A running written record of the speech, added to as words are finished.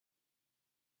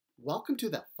Welcome to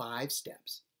the 5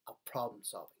 steps of problem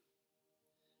solving.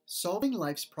 Solving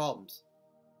life's problems.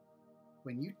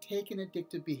 When you take an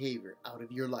addictive behavior out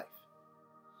of your life,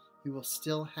 you will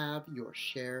still have your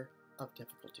share of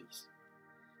difficulties.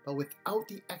 But without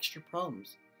the extra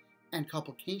problems and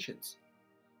complications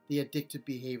the addictive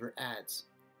behavior adds.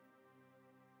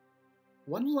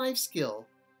 One life skill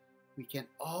we can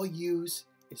all use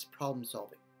is problem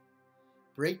solving.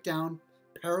 Break down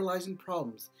paralyzing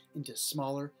problems into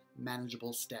smaller,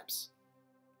 manageable steps.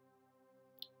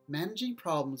 Managing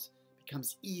problems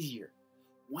becomes easier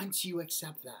once you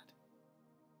accept that.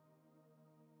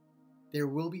 There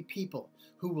will be people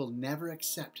who will never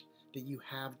accept that you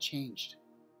have changed.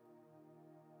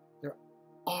 There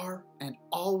are and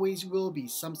always will be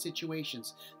some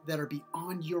situations that are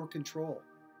beyond your control.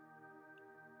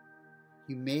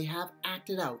 You may have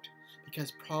acted out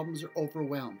because problems are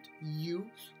overwhelmed you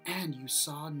and you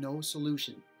saw no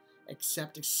solution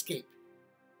except escape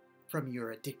from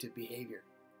your addictive behavior.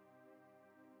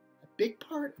 A big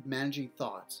part of managing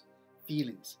thoughts,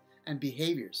 feelings, and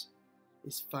behaviors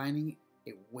is finding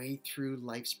a way through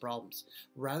life's problems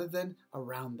rather than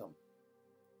around them.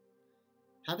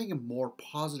 Having a more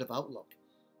positive outlook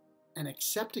and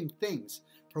accepting things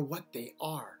for what they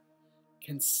are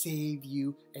can save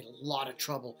you a lot of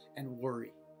trouble and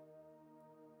worry.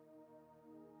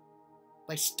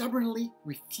 By stubbornly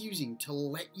refusing to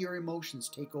let your emotions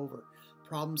take over,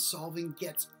 problem solving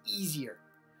gets easier.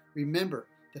 Remember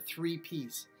the 3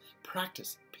 P's: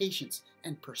 practice, patience,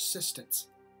 and persistence.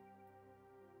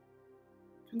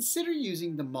 Consider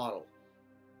using the model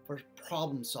for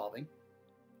problem solving.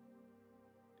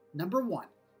 Number 1,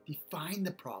 define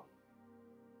the problem.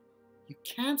 You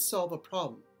can't solve a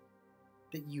problem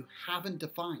that you haven't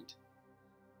defined.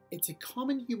 It's a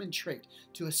common human trait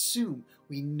to assume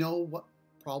we know what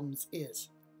problems is,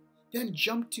 then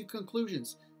jump to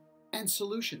conclusions and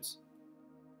solutions.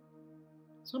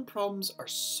 Some problems are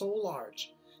so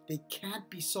large they can't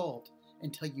be solved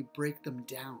until you break them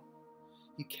down.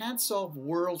 You can't solve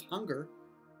world hunger,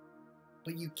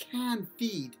 but you can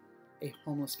feed a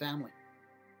homeless family.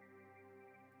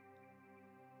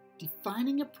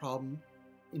 Defining a problem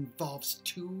involves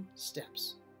 2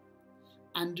 steps: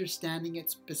 understanding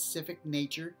its specific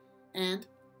nature and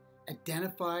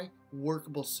identify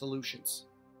workable solutions.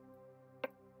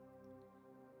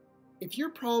 If your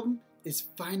problem is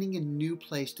finding a new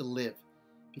place to live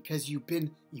because you've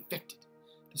been evicted,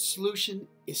 the solution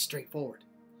is straightforward.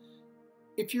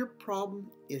 If your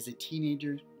problem is your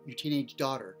teenage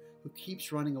daughter who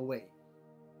keeps running away,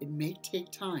 it may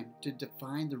take time to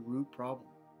define the root problem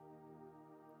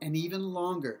and even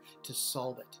longer to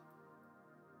solve it.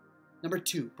 Number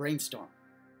 2, brainstorm.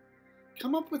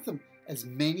 Come up with as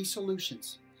many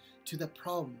solutions to the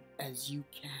problem as you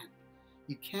can.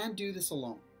 You can do this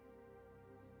alone,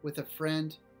 with a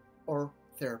friend or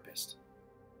therapist,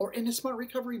 or in a smart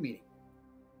recovery meeting.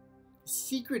 The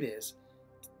secret is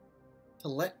to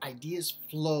let ideas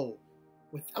flow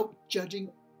without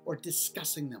judging or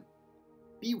discussing them.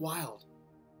 Be wild.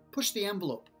 Push the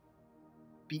envelope.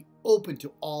 Be open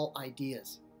to all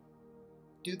ideas.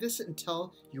 Do this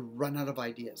until you run out of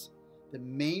ideas. The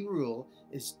main rule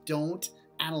is don't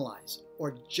analyze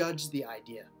or judge the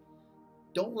idea.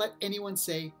 Don't let anyone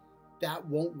say, "That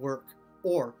won't work,"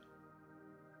 or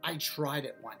 "I tried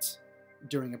it once"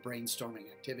 during a brainstorming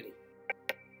activity.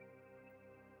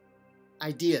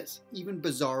 Ideas, even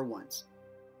bizarre ones,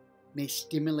 may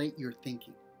stimulate your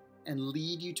thinking and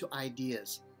lead you to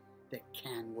ideas that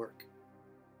can work.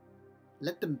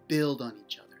 Let them build on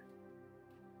each other.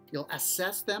 You'll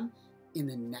assess them in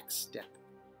the next step.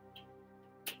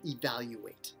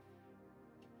 Evaluate.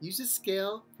 Use a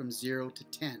scale from 0 to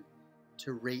 10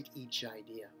 to rate each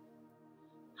idea.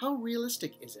 How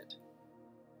realistic is it?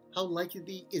 How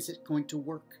likely is it going to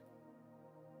work?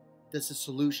 Does the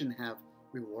solution have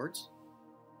rewards?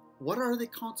 What are the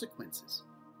consequences?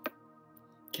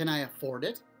 Can I afford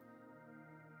it?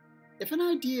 If an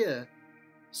idea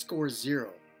scores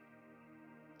 0,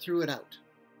 throw it out.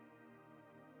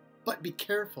 But be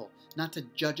careful not to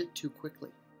judge it too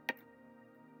quickly.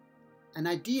 An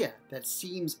idea that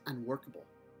seems unworkable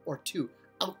or too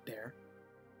out there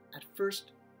at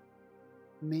first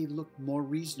may look more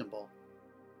reasonable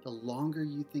the longer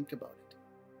you think about it.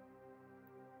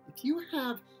 If you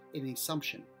have an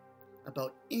assumption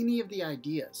about any of the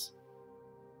ideas,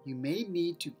 you may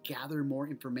need to gather more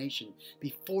information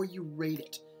before you rate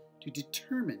it to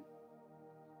determine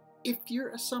if your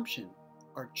assumptions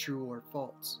are true or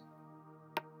false.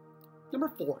 Number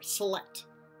 4, select.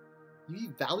 You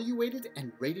evaluated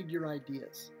and rated your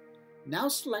ideas. Now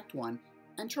select one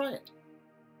and try it.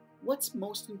 What's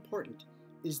most important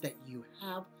is that you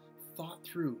have thought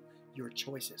through your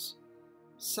choices,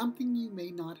 something you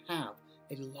may not have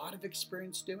a lot of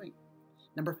experience doing.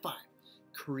 Number 5,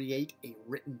 create a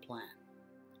written plan.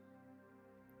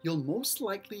 You'll most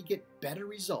likely get better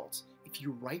results if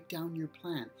you write down your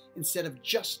plan instead of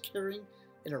just carrying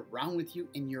it around with you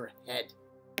in your head.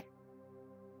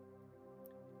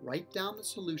 Write down the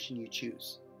solution you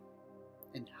choose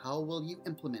and how will you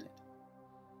implement it.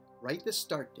 Write the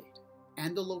start date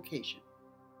and the location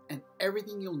and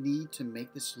everything you'll need to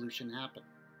make the solution happen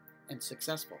and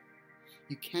successful.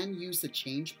 You can use the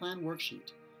change plan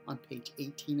worksheet on page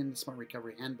 18 in the Smart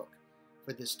Recovery Handbook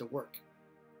for this to work.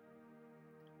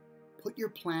 Put your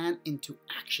plan into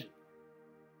action.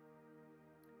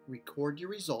 Record your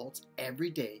results every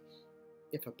day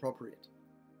if appropriate.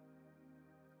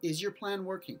 Is your plan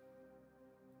working?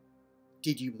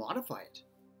 Did you modify it?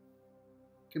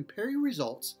 Compare your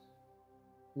results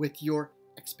with your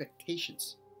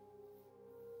expectations.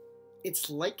 It's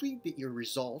likely that your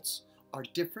results are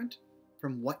different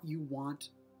from what you want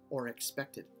or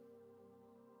expected.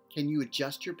 Can you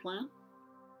adjust your plan?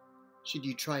 Should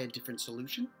you try a different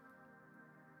solution?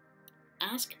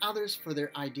 Ask others for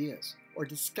their ideas or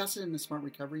discuss it in the Smart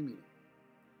Recovery meeting.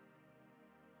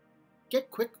 Get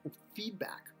quick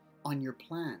feedback on your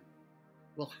plan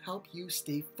will help you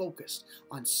stay focused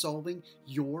on solving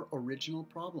your original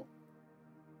problem.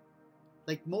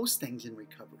 Like most things in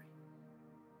recovery,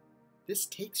 this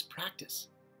takes practice.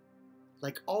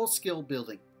 Like all skill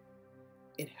building,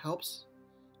 it helps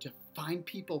to find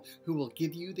people who will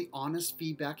give you the honest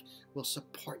feedback, will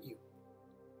support you.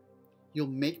 You'll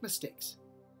make mistakes.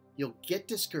 You'll get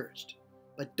discouraged,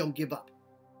 but don't give up.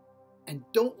 And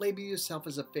don't label yourself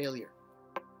as a failure.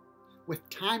 With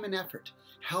time and effort,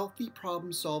 healthy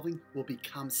problem solving will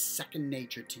become second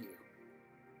nature to you.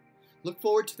 Look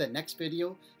forward to the next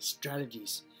video,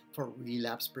 Strategies for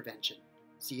Relapse Prevention.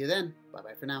 See you then.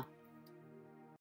 Bye-bye for now.